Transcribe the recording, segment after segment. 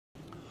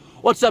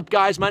What's up,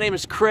 guys? My name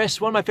is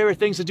Chris. One of my favorite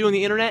things to do on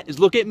the internet is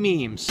look at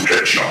memes.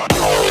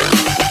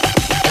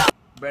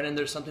 Brennan,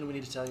 there's something we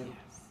need to tell you.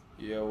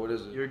 Yeah, what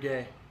is it? You're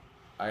gay.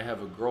 I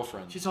have a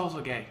girlfriend. She's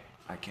also gay.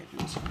 I can't do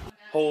this.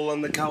 Hole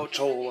on the couch,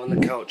 hole on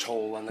the couch,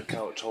 hole on the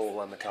couch,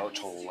 hole on the couch,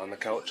 hole on the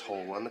couch,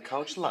 hole on the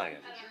couch, lying.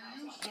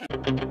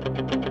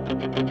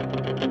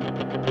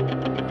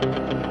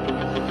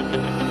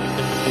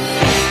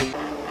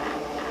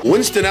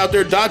 Winston out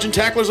there dodging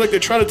tacklers like they're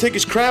trying to take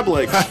his crab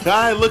legs.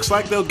 It looks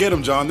like they'll get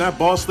him, John. That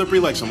ball's slippery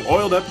like some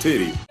oiled up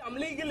titty. I'm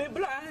legally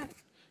blind.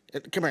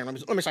 Come here,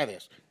 let me say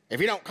this. If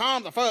you don't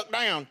calm the fuck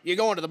down, you're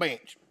going to the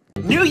bench.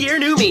 New year,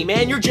 new me,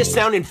 man. You're just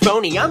sounding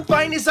phony. I'm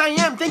fine as I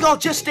am. Think I'll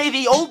just stay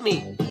the old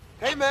me.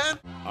 Hey, man.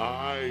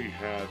 I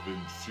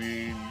haven't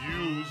seen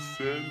you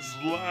since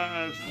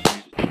last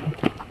week.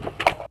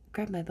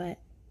 Grab my butt.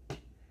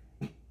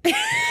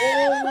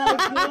 Oh my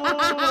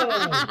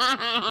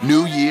God!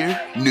 New year,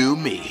 new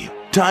me.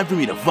 Time for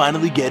me to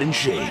finally get in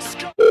shape.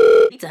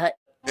 Pizza Hut.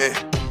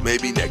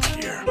 Maybe next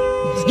year.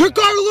 Your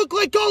car look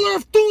like color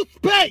of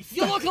toothpaste.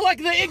 You look like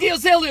the Iggy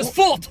Azalea's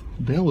foot.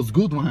 That was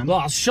good, man.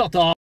 Oh, shut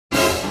up.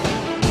 I'm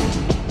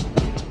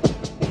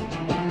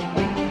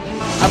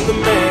the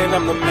man,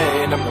 I'm the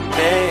man, I'm the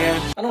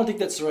man. I don't think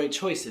that's the right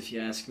choice if you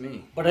ask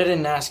me. But I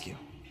didn't ask you,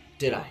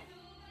 did I?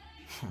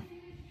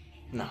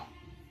 No.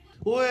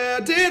 Where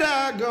did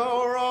I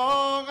go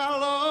wrong? I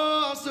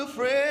lost a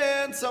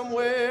friend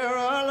somewhere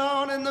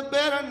alone in the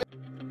bed.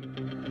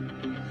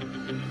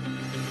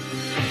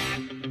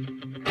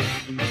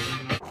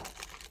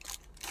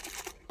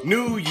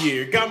 New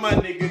year, got my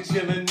nigga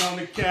chilling on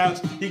the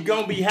couch. He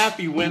gon' be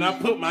happy when I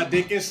put my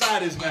dick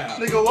inside his mouth.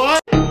 Nigga, what?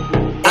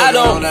 I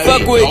don't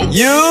fuck with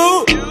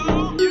you.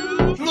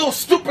 You little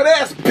stupid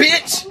ass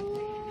bitch.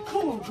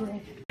 Cool,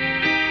 Greg.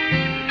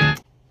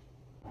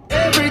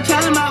 Every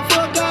time I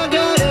fuck, I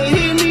gotta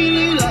hit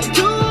me like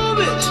two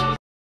bitch.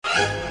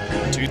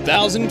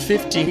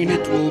 2015,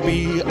 it will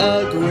be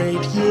a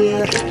great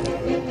year.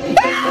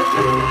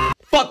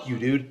 Fuck you,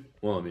 dude.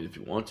 Well, I mean, if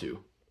you want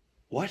to.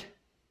 What?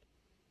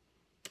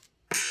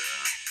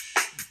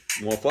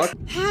 You want fuck?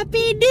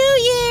 Happy New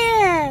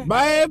Year!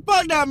 Man,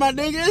 fuck that, my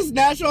niggas.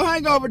 National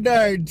Hangover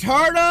Day.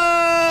 Turn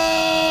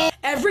up!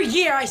 Every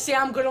year I say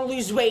I'm gonna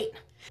lose weight.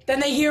 Then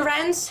the year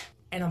ends,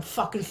 and I'm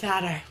fucking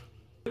fatter.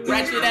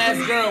 Ratchet ass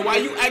girl, why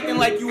you acting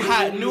like you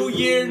hot? New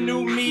year,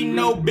 new me,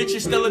 no bitch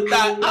is still a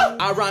thought.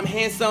 I rhyme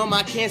handsome,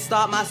 I can't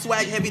stop my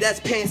swag heavy, that's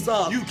pants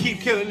off. You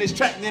keep killing this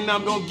track, then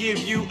I'm gonna give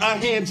you a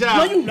hand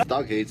job.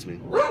 Dog hates me.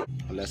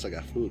 Unless I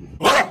got food.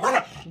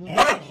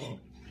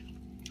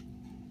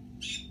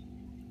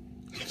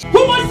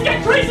 Who wants to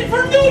get crazy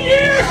for New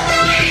Year?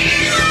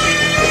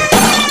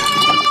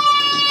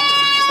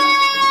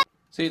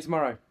 See you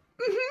tomorrow.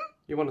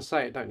 You want to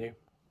say it, don't you?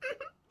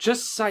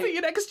 Just say it. See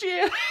you next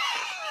year.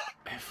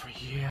 Every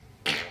year.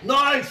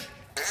 Nice!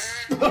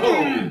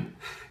 Boom!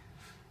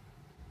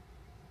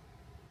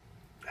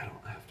 I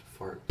don't have to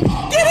fart.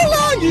 Get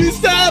along, you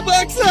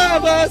Starbucks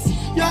lovers!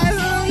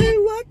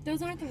 What?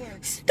 Those aren't the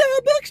words.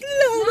 Starbucks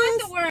lovers!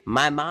 Not the words.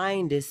 My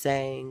mind is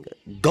saying,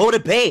 go to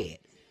bed.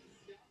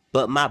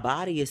 But my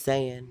body is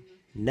saying,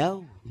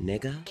 no,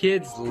 nigga.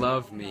 Kids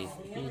love me.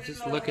 You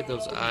just look at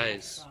those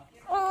eyes.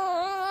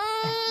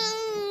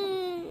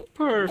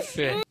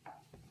 Perfect.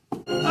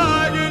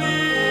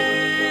 Agony!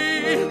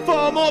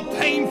 Far more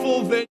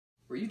painful than...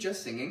 Were you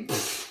just singing?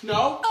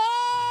 No?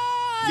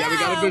 Yeah, we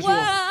got a visual.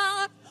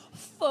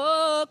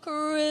 For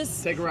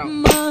Christmas. Take her out.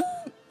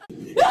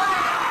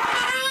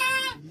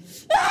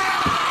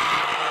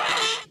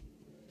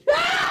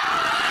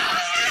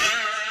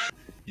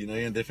 You know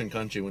you're in a different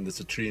country when there's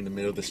a tree in the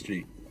middle of the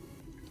street.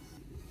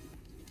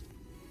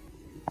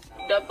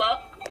 The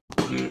fuck?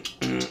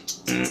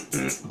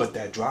 But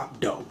that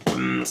drop dope.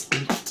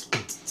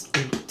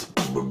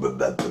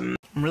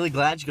 I'm really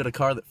glad you got a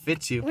car that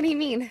fits you. What do you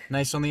mean?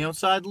 Nice on the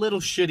outside, little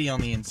shitty on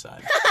the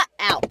inside.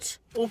 Out.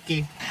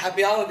 Okay.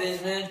 Happy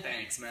holidays, man.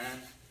 Thanks,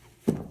 man.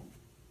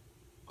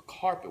 A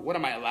carpet. What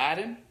am I,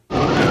 Aladdin?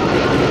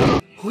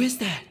 Who is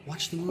that?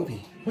 Watch the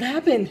movie. What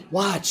happened?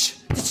 Watch.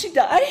 Did she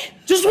die?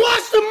 Just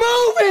watch the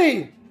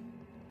movie!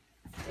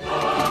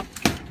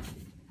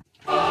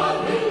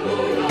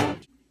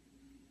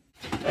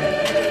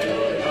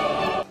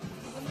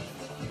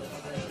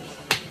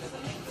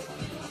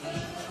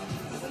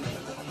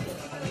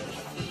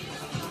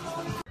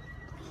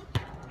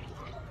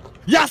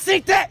 Y'all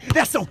think that?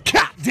 That's so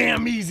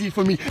goddamn easy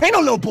for me. Ain't no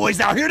little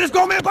boys out here. Just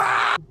go, man.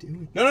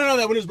 No,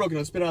 that one is broken.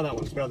 Let's spit out that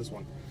one. Spit out this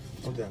one.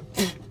 Hold down.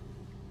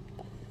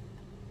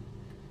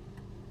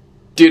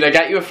 Dude, I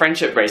got you a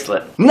friendship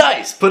bracelet.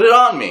 Nice! Put it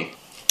on me!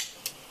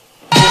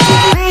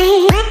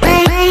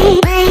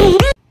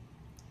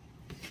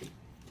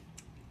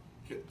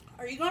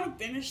 Are you gonna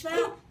finish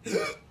that?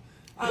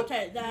 I'll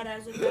take that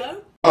as a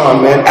no. Oh,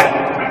 man.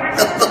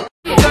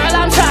 Girl,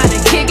 I'm trying to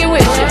kick it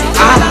with you.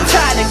 Girl, I'm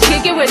trying to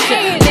kick it with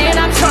you. Then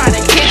I'm trying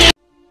to kick it.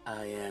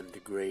 I am the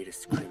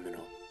greatest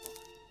criminal.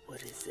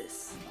 What is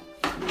this?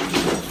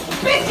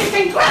 Biscuits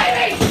and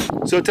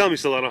gravy! So tell me,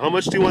 Solano, how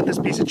much do you want this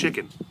piece of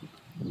chicken?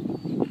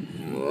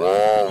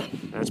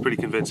 that's pretty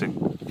convincing.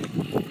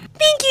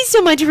 Thank you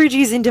so much for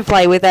choosing to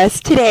fly with us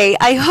today.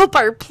 I hope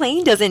our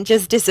plane doesn't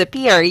just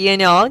disappear, you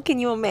know? Can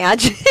you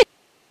imagine?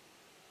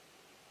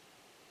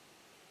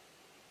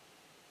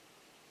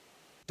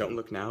 Don't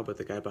look now, but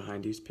the guy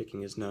behind you's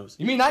picking his nose.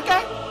 You mean that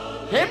guy?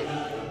 Him?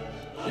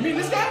 You mean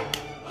this guy?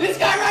 This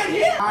guy right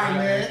here? Alright,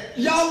 man.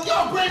 Yo,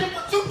 Brandon,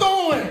 what you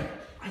doing?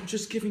 I'm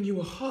just giving you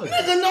a hug.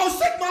 Nigga, no,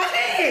 shake my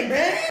hand,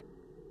 man.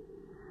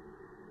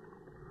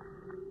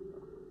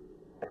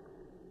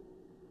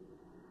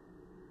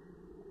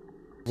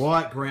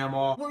 What,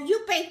 Grandma? Were you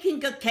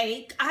baking a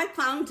cake? I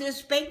found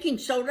this baking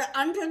soda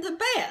under the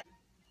bed.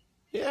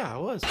 Yeah, I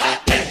was.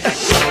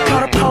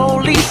 Call the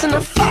police and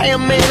the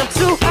fireman, I'm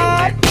too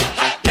hot.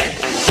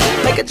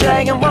 Make a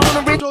dragon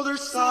wanna reach.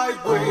 Shoulders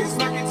sideways,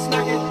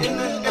 smack it in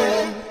the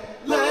air.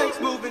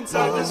 Legs moving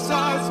side to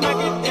side, smack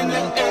it in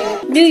the air.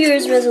 New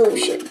Year's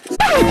resolution.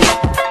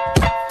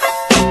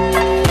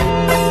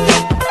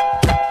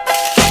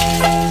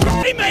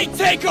 They may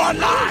take our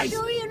lives!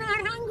 Sure you're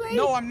not hungry?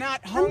 No, I'm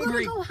not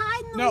hungry. I'm gonna go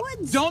hide in the No,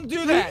 woods. don't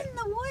do that. In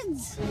the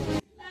woods.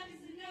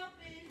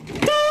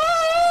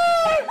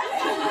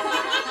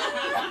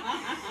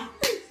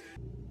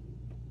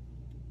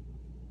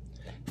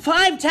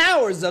 5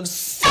 towers of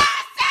sauces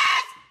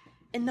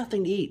and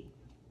nothing to eat.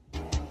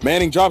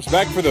 Manning drops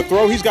back for the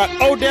throw. He's got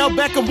Odell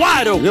Beckham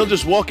wide open. He'll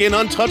just walk in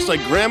untouched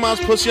like grandma's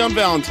pussy on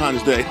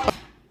Valentine's Day.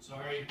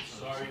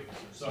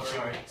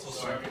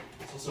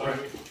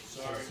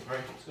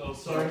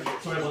 Sorry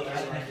about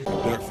that.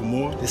 Back for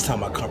more? This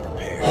time I come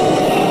prepared.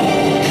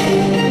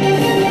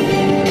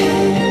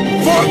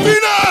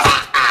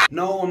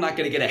 No, I'm not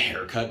gonna get a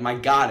haircut. My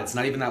God, it's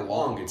not even that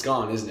long. It's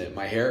gone, isn't it?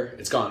 My hair,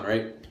 it's gone,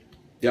 right?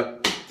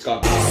 Yep, it's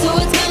gone. So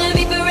it's gonna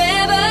be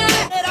forever.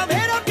 And I'm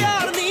head up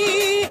down on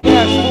me.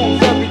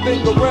 Moves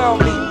everything around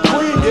me.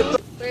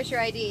 Where's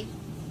your ID?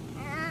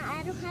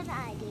 I don't have an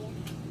ID.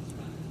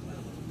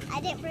 I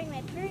didn't bring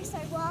my purse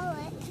or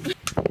wallet.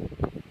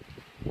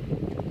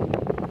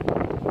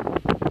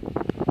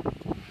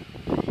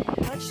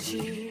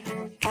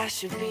 I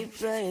should be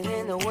playing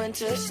in the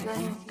winter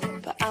snow,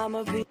 but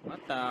I'ma be. What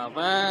the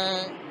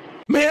fuck?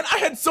 Man, I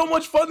had so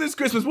much fun this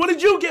Christmas. What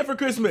did you get for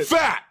Christmas?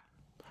 Fat!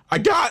 I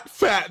got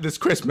fat this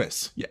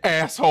Christmas, you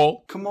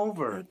asshole. Come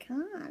over. I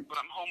can't. But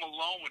I'm home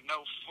alone with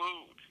no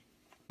food.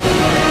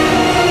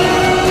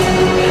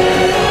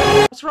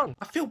 What's wrong?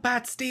 I feel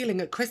bad stealing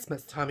at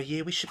Christmas time of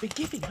year. We should be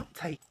giving, not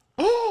taking.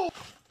 Oh!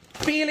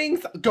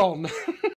 Feelings gone.